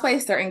I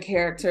cosplay certain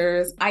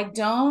characters, I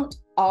don't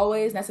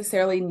always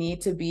necessarily need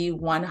to be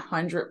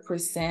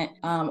 100%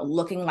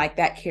 looking like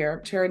that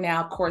character.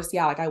 Now, of course,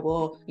 yeah, like I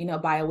will, you know,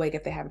 buy a wig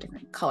if they have a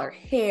different color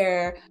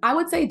hair. I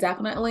would say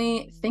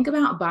definitely think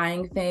about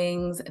buying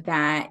things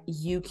that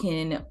you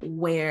can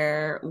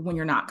wear when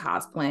you're not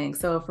cosplaying.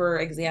 So for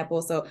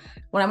example, so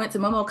when I went to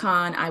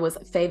MomoCon, I was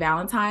Faye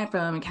Valentine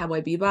from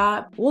Cowboy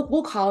Bebop.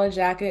 We'll call it a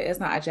jacket. It's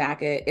not a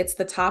jacket. It's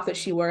the top that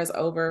she wears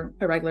over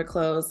her regular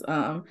clothes.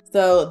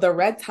 So the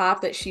red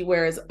top that she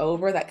wears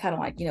over that kind of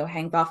like, you know,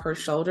 hangs off her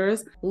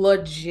shoulders,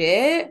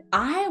 legit,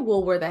 I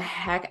will wear the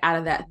heck out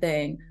of that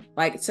thing.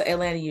 Like to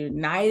Atlanta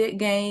United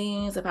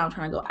games, if I'm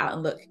trying to go out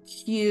and look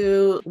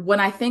cute. When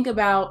I think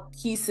about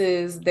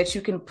pieces that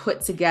you can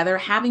put together,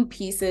 having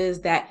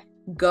pieces that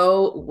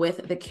go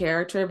with the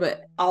character,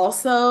 but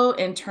also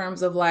in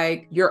terms of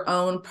like your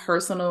own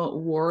personal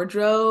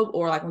wardrobe,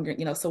 or like when you're,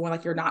 you know, so when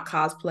like you're not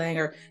cosplaying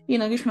or, you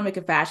know, you're trying to make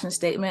a fashion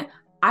statement,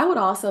 I would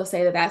also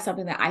say that that's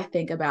something that I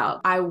think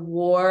about. I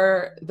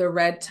wore the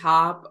red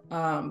top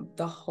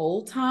the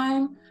whole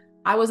time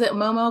I was at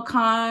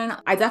MomoCon.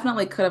 I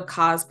definitely could have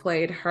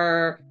cosplayed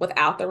her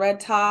without the red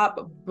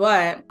top,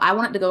 but I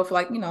wanted to go for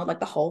like, you know, like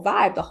the whole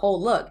vibe, the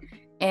whole look.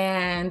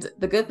 And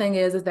the good thing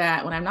is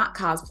that when I'm not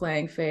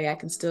cosplaying Faye, I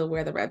can still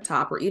wear the red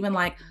top. Or even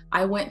like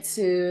I went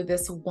to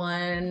this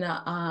one,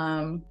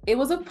 it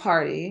was a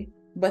party,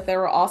 but there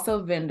were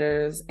also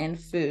vendors and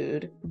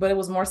food, but it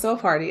was more so a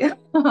party.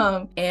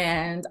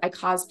 And I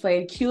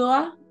cosplayed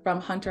Kula from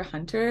Hunter x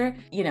Hunter.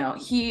 You know,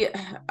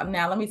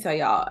 now let me tell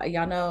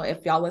y'all know,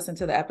 if y'all listen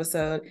to the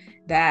episode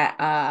that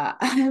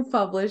I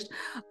published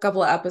a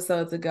couple of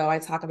episodes ago, I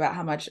talk about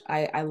how much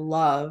I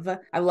love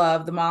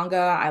the manga,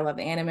 I love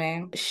the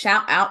anime.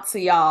 Shout out to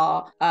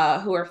y'all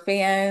who are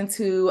fans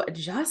who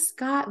just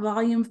got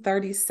volume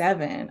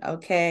 37,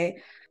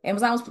 okay?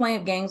 Amazon was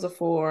playing games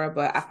before,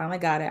 but I finally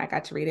got it. I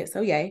got to read it.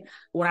 So yay.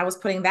 When I was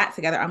putting that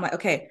together, I'm like,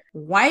 okay,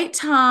 white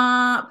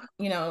top,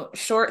 you know,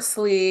 short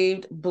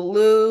sleeved,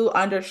 blue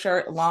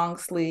undershirt, long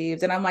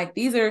sleeves. And I'm like,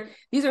 these are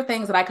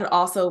things that I could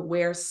also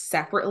wear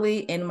separately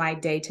in my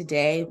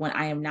day-to-day when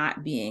I am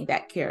not being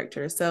that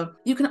character. So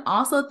you can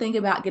also think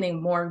about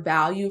getting more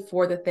value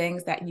for the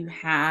things that you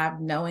have,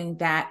 knowing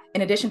that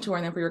in addition to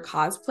wearing them for your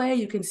cosplay,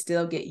 you can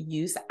still get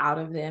use out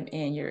of them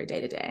in your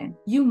day-to-day.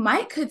 You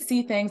might could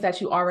see things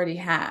that you already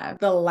have.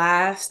 The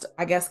last,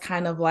 I guess,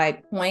 kind of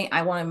like point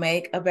I want to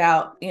make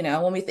about, you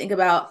know, when we think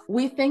about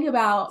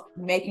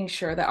making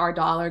sure that our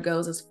dollar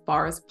goes as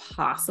far as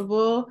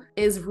possible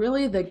is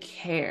really the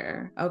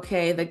care.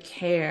 Okay, the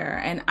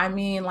care. And I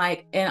mean,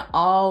 like, in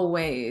all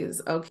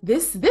ways. Okay,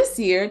 this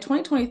year,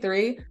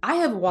 2023, I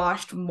have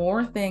washed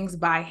more things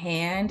by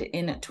hand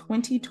in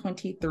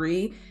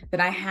 2023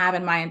 than I have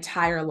in my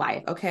entire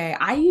life. Okay,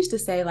 I used to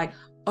say like,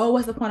 oh,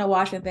 what's the point of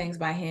washing things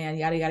by hand?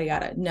 Yada, yada,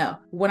 yada. No.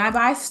 When I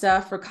buy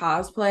stuff for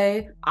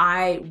cosplay,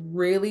 I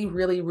really,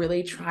 really,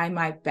 really try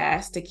my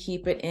best to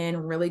keep it in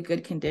really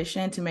good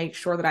condition to make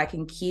sure that I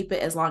can keep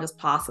it as long as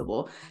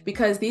possible.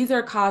 Because these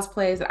are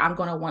cosplays that I'm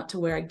going to want to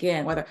wear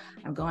again, whether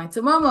I'm going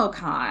to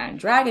MomoCon,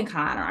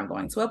 DragonCon, or I'm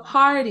going to a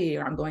party,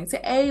 or I'm going to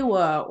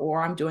AWA,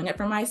 or I'm doing it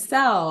for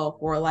myself,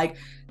 or like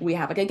we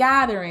have like a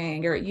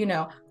gathering, or,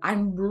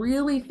 I'm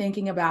really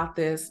thinking about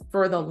this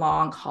for the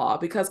long haul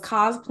because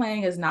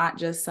cosplaying is not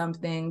just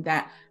something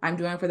that I'm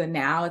doing for the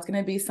now. It's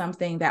going to be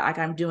something that like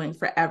I'm doing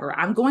forever.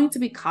 I'm going to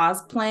be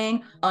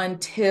cosplaying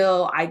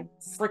until I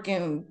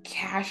freaking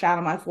cash out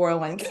of my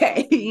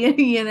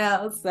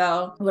 401k,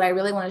 So what I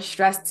really want to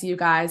stress to you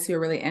guys who are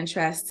really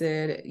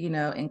interested,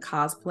 in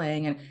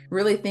cosplaying and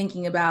really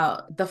thinking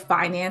about the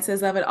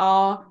finances of it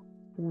all,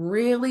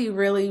 really,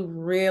 really,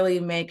 really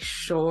make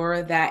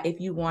sure that if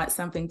you want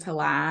something to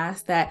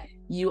last, that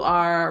you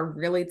are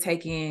really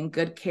taking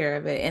good care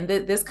of it. And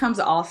this comes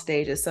at all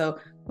stages. So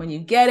when you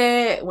get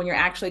it, when you're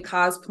actually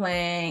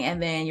cosplaying,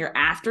 and then your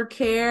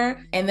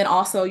aftercare, and then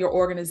also your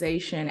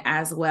organization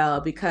as well,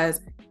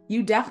 because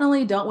you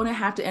definitely don't want to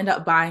have to end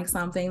up buying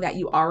something that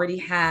you already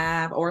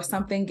have, or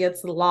something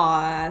gets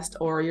lost,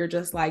 or you're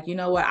just like, you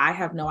know what, I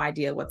have no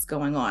idea what's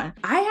going on.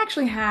 I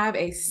actually have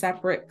a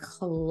separate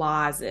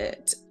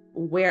closet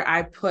where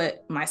I put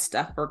my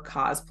stuff for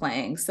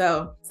cosplaying.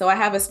 So I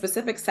have a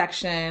specific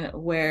section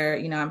where,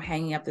 I'm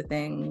hanging up the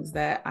things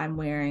that I'm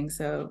wearing.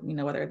 So,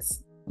 whether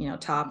it's,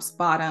 tops,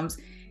 bottoms.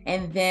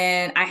 And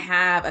then I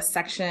have a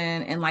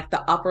section in like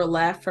the upper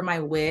left for my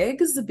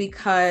wigs,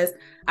 because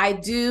I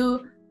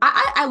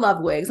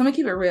love wigs. I'm gonna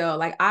keep it real.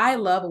 Like, I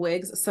love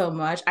wigs so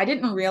much. I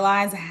didn't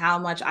realize how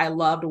much I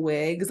loved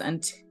wigs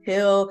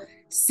until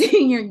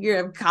senior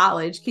year of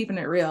college, keeping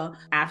it real.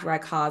 After I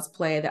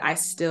cosplay, that I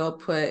still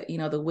put,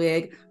 the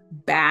wig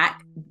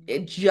back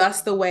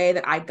just the way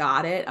that I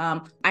got it.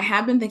 I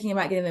have been thinking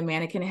about getting the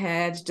mannequin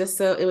heads just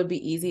so it would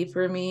be easy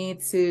for me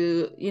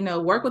to,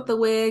 work with the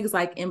wigs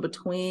like in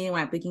between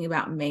when I'm thinking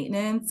about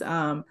maintenance.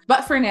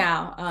 But for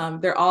now,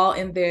 they're all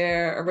in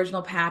their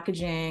original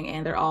packaging,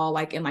 and they're all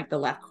like in like the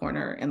left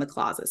corner in the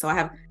closet. So I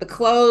have the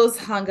clothes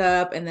hung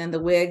up, and then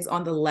the wigs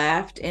on the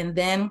left, and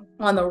then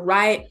on the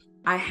right,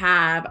 I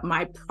have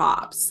my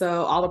props.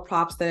 So all the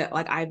props that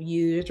like I've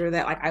used or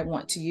that like I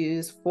want to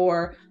use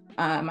for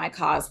my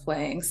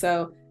cosplaying.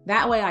 So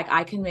that way, like,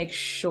 I can make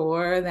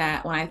sure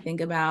that when I think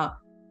about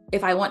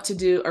if I want to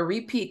do a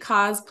repeat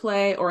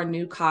cosplay or a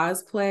new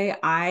cosplay,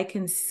 I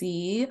can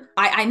see,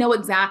 I know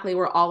exactly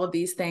where all of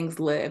these things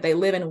live. They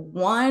live in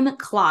one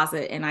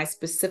closet. And I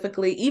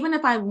specifically, even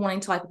if I'm wanting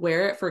to like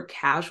wear it for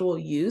casual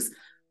use,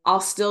 I'll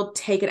still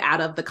take it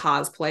out of the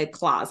cosplay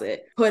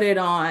closet, put it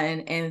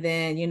on, and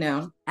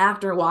then,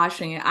 after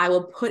washing it, I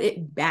will put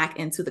it back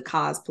into the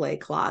cosplay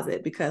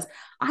closet, because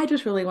I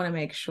just really want to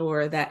make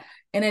sure that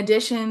in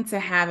addition to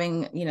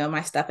having,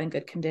 my stuff in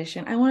good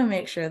condition, I want to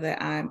make sure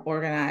that I'm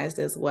organized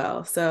as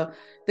well. So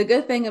the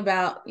good thing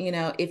about,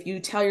 if you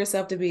tell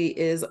yourself to be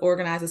as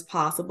organized as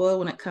possible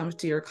when it comes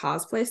to your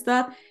cosplay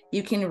stuff,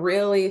 you can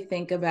really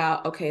think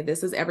about, okay,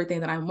 this is everything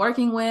that I'm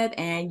working with,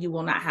 and you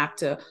will not have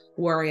to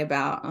worry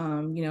about,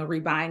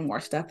 rebuying more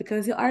stuff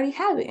because you'll already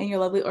have it in your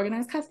lovely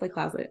organized cosplay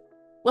closet.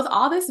 With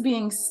all this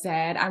being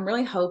said, I'm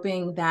really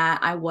hoping that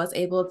I was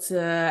able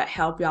to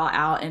help y'all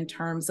out in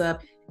terms of,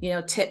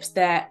 tips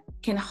that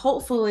can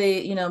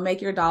hopefully,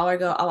 make your dollar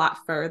go a lot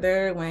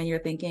further when you're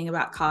thinking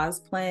about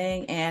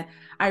cosplaying. And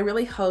I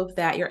really hope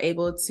that you're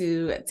able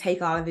to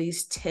take all of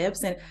these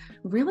tips and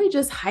really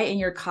just heighten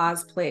your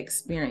cosplay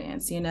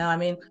experience. I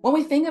mean, when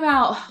we think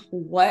about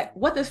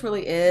what this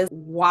really is,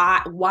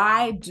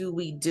 why do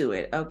we do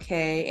it?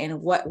 Okay.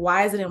 And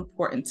why is it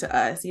important to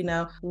us?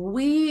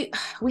 We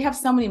have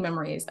so many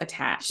memories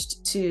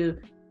attached to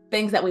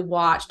things that we've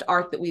watched,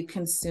 art that we've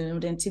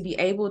consumed, and to be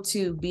able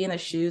to be in the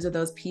shoes of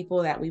those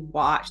people that we've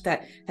watched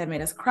that have made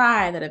us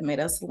cry, that have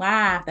made us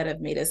laugh, that have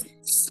made us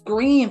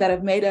scream, that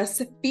have made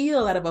us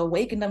feel, that have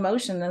awakened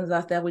emotions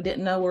that we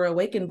didn't know were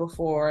awakened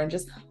before, and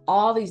just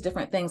all these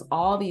different things,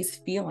 all these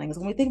feelings.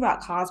 When we think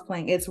about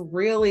cosplaying,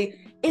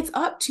 it's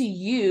up to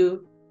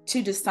you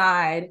to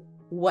decide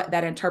what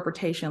that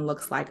interpretation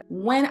looks like.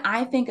 When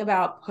I think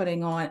about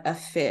putting on a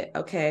fit,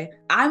 okay,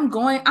 I'm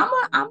gonna,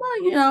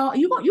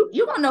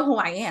 you gonna know who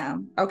I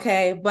am,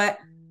 okay, but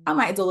I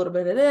might do a little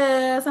bit of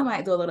this, I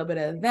might do a little bit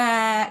of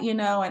that,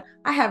 and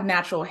I have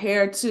natural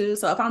hair too.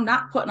 So if I'm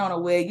not putting on a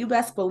wig, you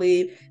best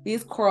believe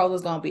these curls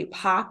is gonna be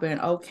popping,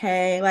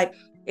 okay? Like,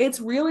 it's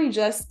really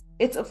just,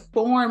 it's a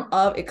form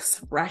of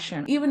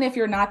expression. Even if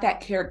you're not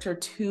that character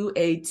to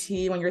a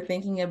T, when you're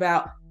thinking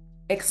about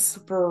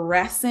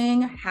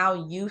expressing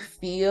how you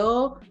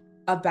feel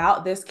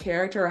about this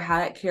character or how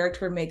that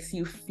character makes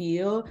you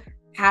feel,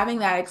 having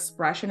that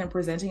expression and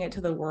presenting it to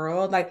the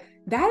world, like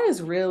that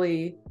is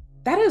really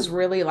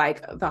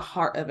like the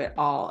heart of it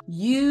all.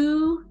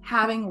 You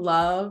having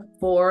love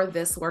for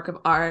this work of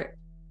art,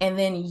 and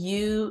then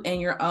you in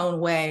your own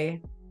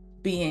way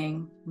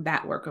being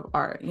that work of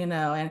art,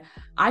 and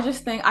I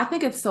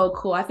think it's so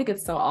cool. I think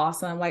it's so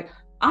awesome. Like,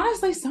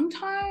 honestly,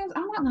 sometimes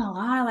I'm not gonna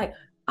lie, like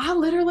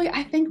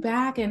I think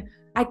back and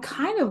I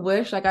kind of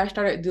wish like I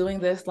started doing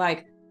this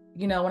like,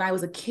 when I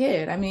was a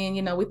kid. I mean,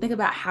 we think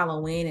about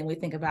Halloween and we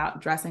think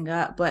about dressing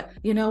up, but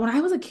when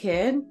I was a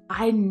kid,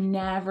 I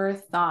never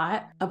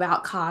thought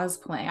about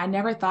cosplaying. I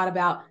never thought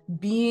about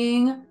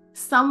being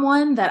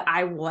someone that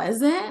I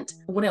wasn't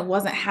when it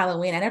wasn't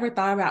Halloween. I never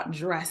thought about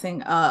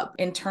dressing up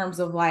in terms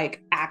of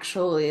like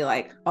actually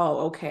like,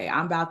 oh, okay,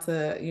 I'm about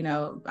to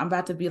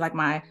be like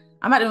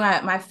I'm not doing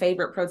my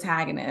favorite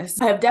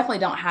protagonist. I definitely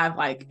don't have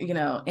like,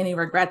 any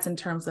regrets in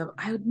terms of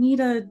I would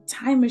need a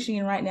time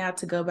machine right now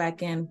to go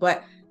back in.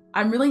 But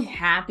I'm really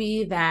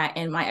happy that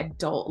in my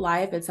adult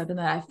life, it's something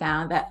that I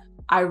found that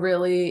I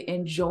really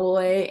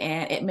enjoy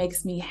and it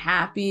makes me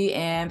happy.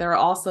 And there are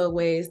also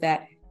ways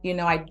that,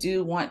 I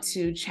do want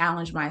to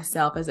challenge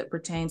myself as it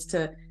pertains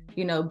to,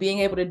 being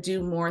able to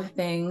do more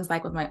things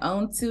like with my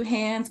own two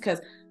hands.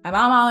 Cause my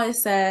mom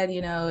always said,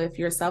 if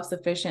you're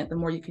self-sufficient, the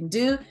more you can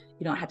do,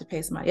 you don't have to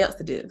pay somebody else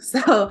to do.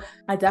 So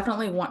I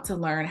definitely want to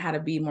learn how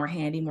to be more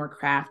handy, more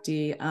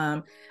crafty.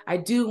 I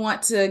do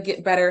want to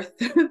get better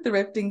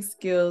thrifting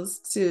skills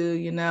to,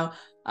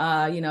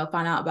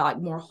 find out about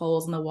like more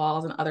holes in the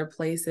walls and other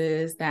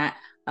places that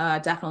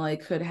definitely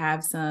could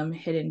have some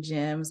hidden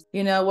gems.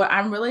 What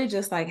I'm really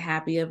just like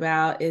happy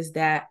about is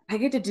that I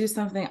get to do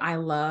something I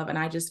love and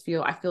I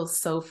feel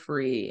so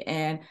free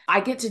and I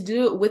get to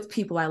do it with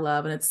people I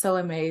love and it's so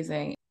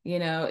amazing.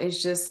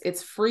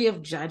 It's free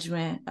of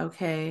judgment.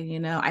 Okay.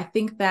 I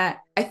think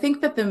that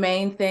the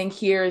main thing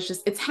here is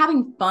just it's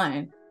having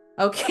fun.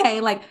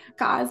 Okay. Like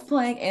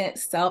cosplaying in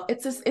itself,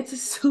 it's a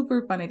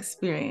super fun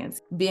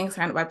experience. Being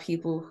surrounded by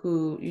people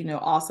who,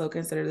 also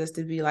consider this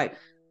to be like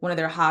one of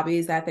their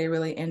hobbies that they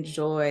really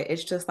enjoy.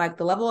 It's just like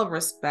the level of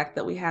respect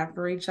that we have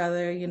for each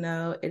other,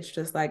 it's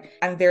just like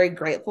I'm very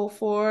grateful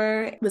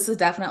for. This is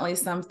definitely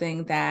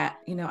something that,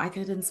 I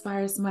could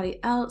inspire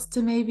somebody else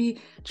to maybe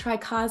try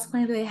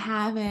cosplay if they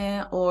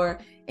haven't, or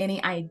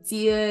any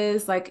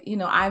ideas. Like,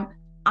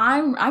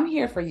 I'm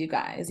here for you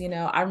guys.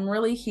 I'm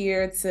really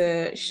here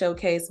to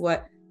showcase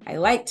what I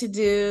like to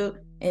do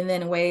and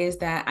then ways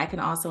that I can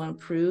also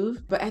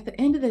improve. But at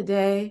the end of the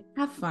day,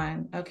 have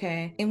fun,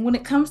 okay? And when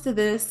it comes to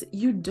this,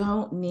 you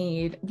don't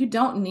need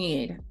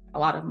a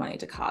lot of money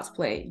to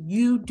cosplay.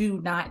 You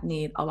do not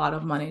need a lot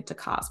of money to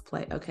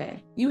cosplay,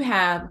 okay? You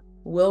have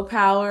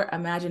willpower,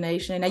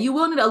 imagination. Now you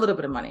will need a little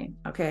bit of money,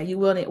 okay? You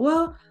will need,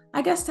 well,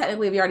 I guess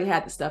technically if you already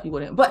had the stuff, you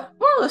wouldn't. But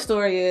moral of the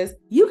story is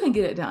you can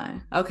get it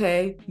done,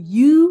 okay?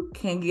 You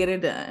can get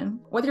it done.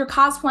 Whether you're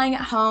cosplaying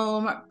at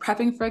home,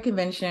 prepping for a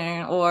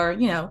convention, or,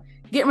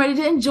 getting ready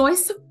to enjoy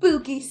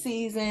spooky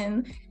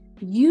season,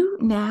 you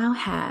now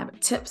have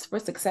tips for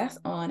success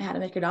on how to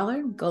make your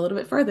dollar go a little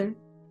bit further.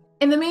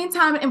 In the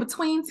meantime, in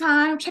between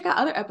time, check out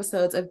other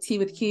episodes of Tea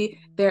with Key.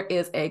 There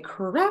is a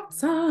crap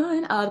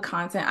ton of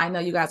content I know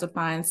you guys will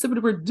find super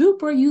duper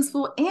duper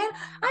useful. And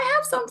I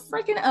have some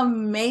freaking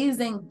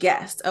amazing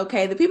guests.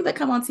 Okay. The people that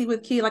come on Tea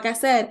with Key, like I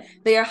said,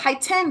 they are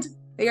heightened.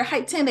 They are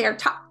heightened. They are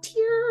top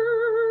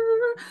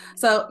tier.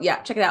 So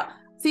yeah, check it out.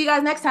 See you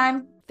guys next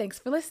time. Thanks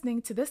for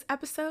listening to this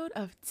episode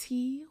of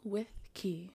Tea with Key.